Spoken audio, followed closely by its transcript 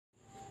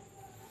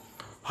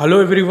Hello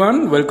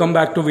everyone, welcome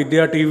back to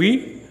Vidya TV.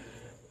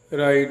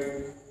 Right,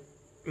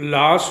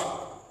 last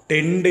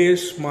 10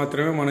 days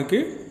మాత్రమే మనకి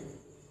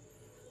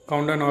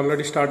countdown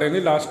already start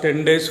అయింది. Last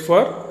 10 days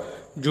for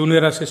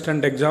junior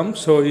assistant exam.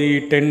 So ఈ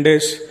 10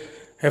 days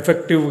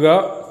ఎఫెక్టివ్గా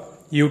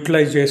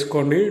utilise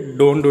చేసుకోండి.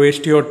 Don't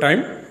waste your time.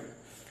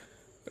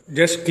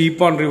 Just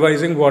keep on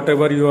revising what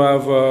ever you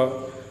have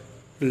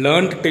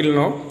learned till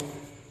now.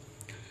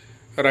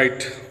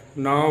 Right,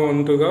 నా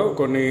వంతుగా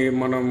కొన్ని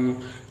మనం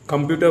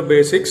కంప్యూటర్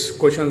బేసిక్స్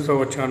క్వశ్చన్స్తో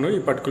వచ్చాను ఈ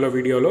పర్టికులర్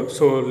వీడియోలో.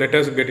 So let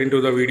us get into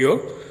the video.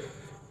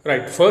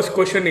 Right, first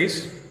question is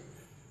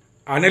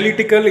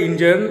analytical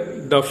engine,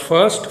 the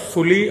first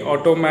fully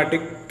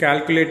automatic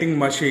calculating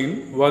machine,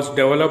 was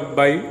developed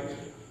by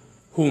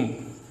whom?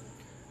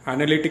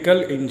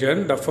 Analytical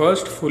engine, the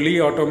first fully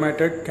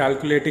automated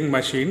calculating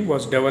machine,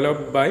 was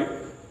developed by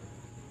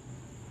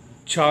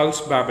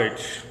Charles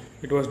Babbage.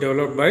 It was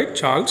developed by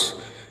Charles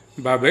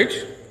Babbage.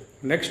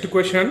 Next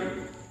question.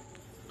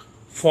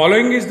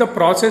 Following is the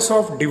process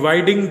of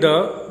dividing the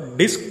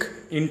disk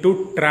into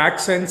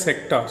tracks and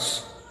sectors.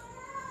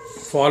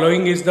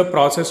 Following is the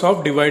process of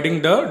dividing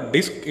the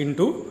disk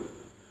into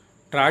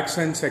tracks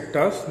and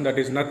sectors. That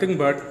is nothing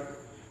but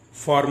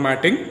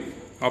formatting.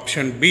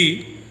 Option B,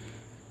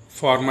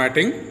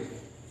 formatting.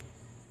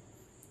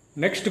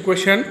 Next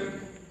question.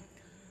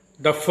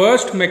 The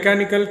first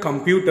mechanical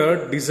computer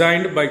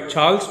designed by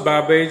Charles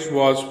Babbage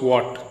was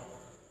what?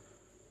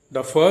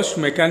 The first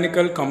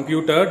mechanical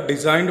computer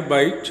designed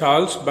by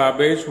Charles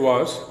Babbage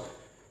was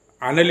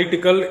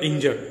analytical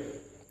engine.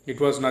 It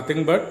was nothing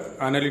but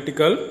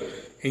analytical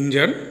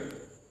engine.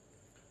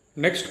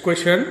 Next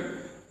question.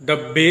 The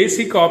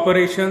basic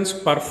operations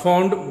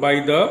performed by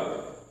the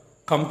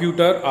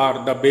computer are.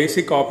 The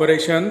basic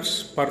operations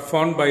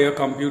performed by a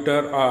computer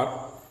are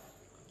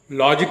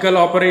logical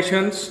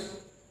operations,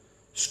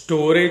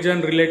 storage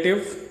and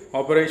relative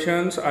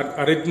operations,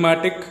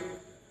 arithmetic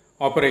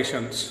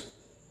operations.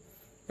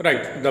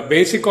 Right, the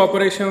basic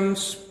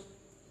operations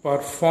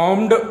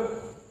performed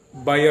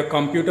by a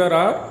computer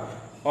are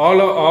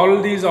all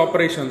these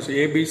operations,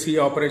 ABC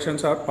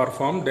operations are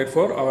performed.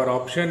 Therefore, our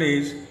option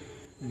is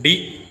D.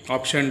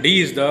 Option D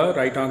is the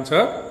right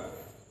answer.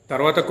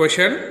 Tarvata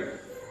question.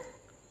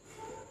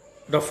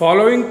 The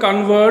following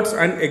converts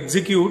and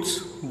executes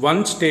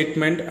one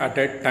statement at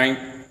a time.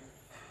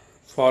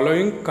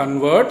 Following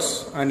converts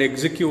and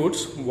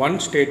executes one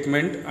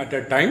statement at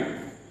a time.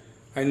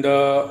 And the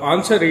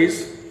answer is,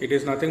 it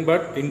is nothing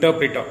but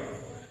interpreter.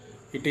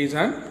 It is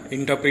an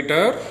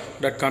interpreter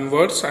that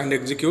converts and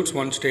executes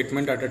one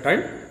statement at a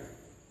time.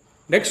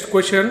 Next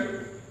question.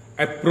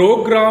 A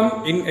program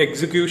in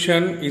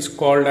execution is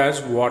called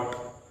as what?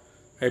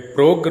 A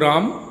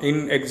program in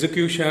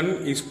execution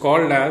is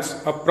called as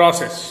a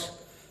process.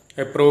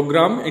 A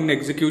program in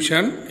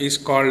execution is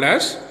called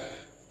as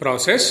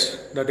process.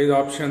 That is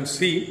option C.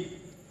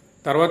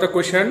 Tarvata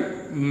question.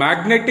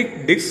 Magnetic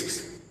disks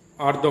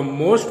are the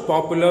most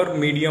popular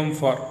medium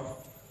for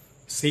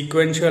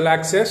sequential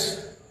access,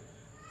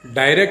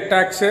 direct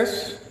access,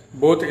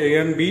 both A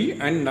and B,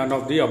 and none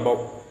of the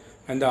above.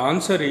 And the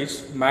answer is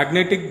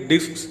magnetic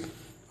disks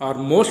are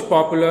most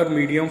popular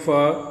medium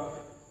for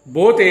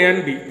both A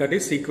and B, that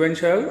is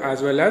sequential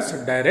as well as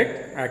direct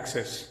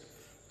access.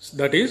 So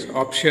that is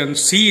option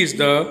C is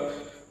the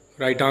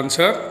right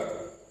answer.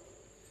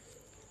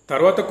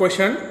 Tarvata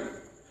question.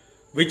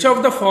 Which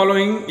of the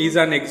following is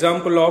an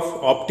example of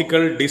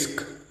optical disc?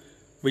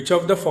 Which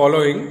of the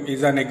following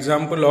is an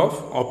example of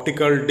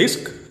optical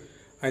disc?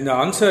 And the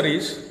answer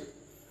is,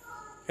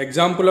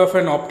 example of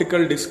an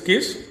optical disc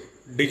is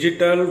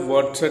digital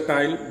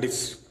versatile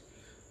disc.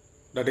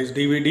 That is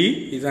DVD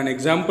is an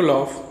example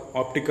of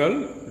optical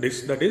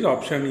disc. That is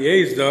option A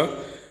is the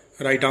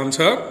right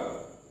answer.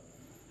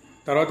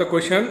 Tarvata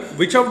question.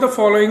 Which of the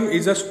following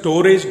is a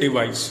storage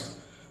device?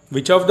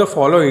 Which of the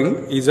following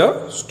is a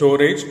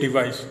storage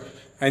device?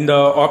 And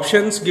the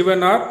options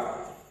given are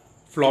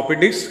floppy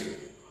disk,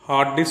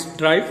 hard disk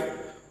drive,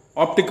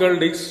 optical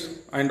disk,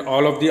 and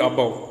all of the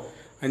above.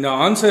 And the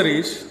answer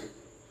is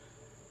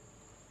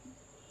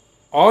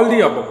all the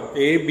above.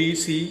 A, B,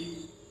 C,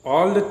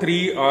 all the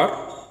three are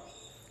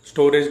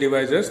storage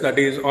devices. That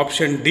is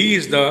option D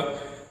is the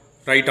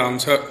right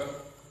answer.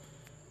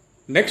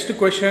 Next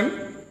question.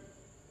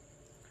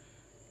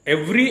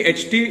 Every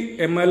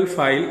HTML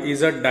file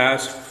is a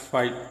dash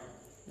file.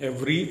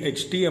 Every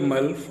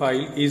HTML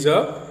file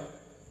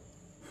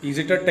is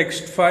it a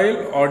text file,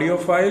 audio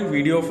file,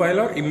 video file,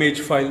 or image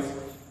file?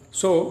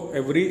 So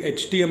every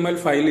HTML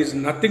file is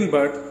nothing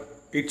but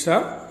it's a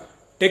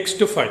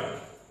text file.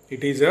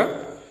 It is a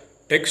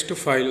text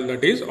file.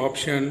 That is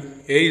option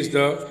A is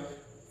the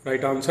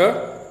right answer.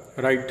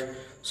 Right.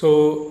 So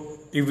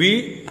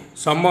we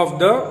some of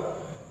the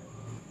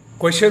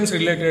questions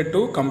related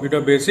to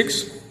computer basics.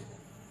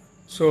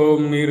 So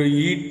మీరు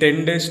ఈ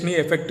 10 daysని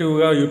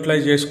ఎఫెక్టివ్గా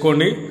utilise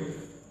చేసుకోండి.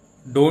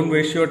 Don't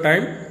waste your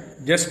time.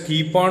 Just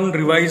keep on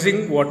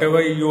revising what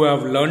ever you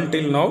have learn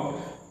till now.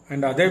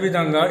 And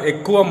అదేవిధంగా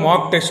ఎక్కువ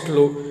మాక్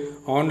టెస్ట్లు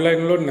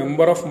ఆన్లైన్లో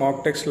number of మాక్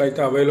టెస్ట్లు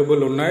అయితే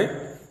అవైలబుల్ ఉన్నాయి,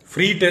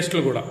 ఫ్రీ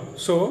టెస్ట్లు కూడా.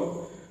 సో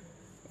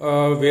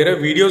వేరే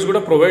వీడియోస్ కూడా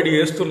ప్రొవైడ్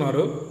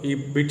చేస్తున్నారు ఈ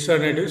బిట్స్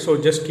అనేటివి. So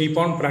just keep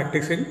on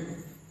practising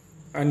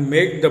and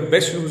make the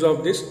best use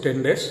of this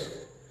 10 days.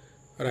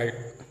 Right.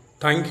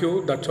 Thank you.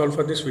 That's all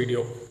for this video.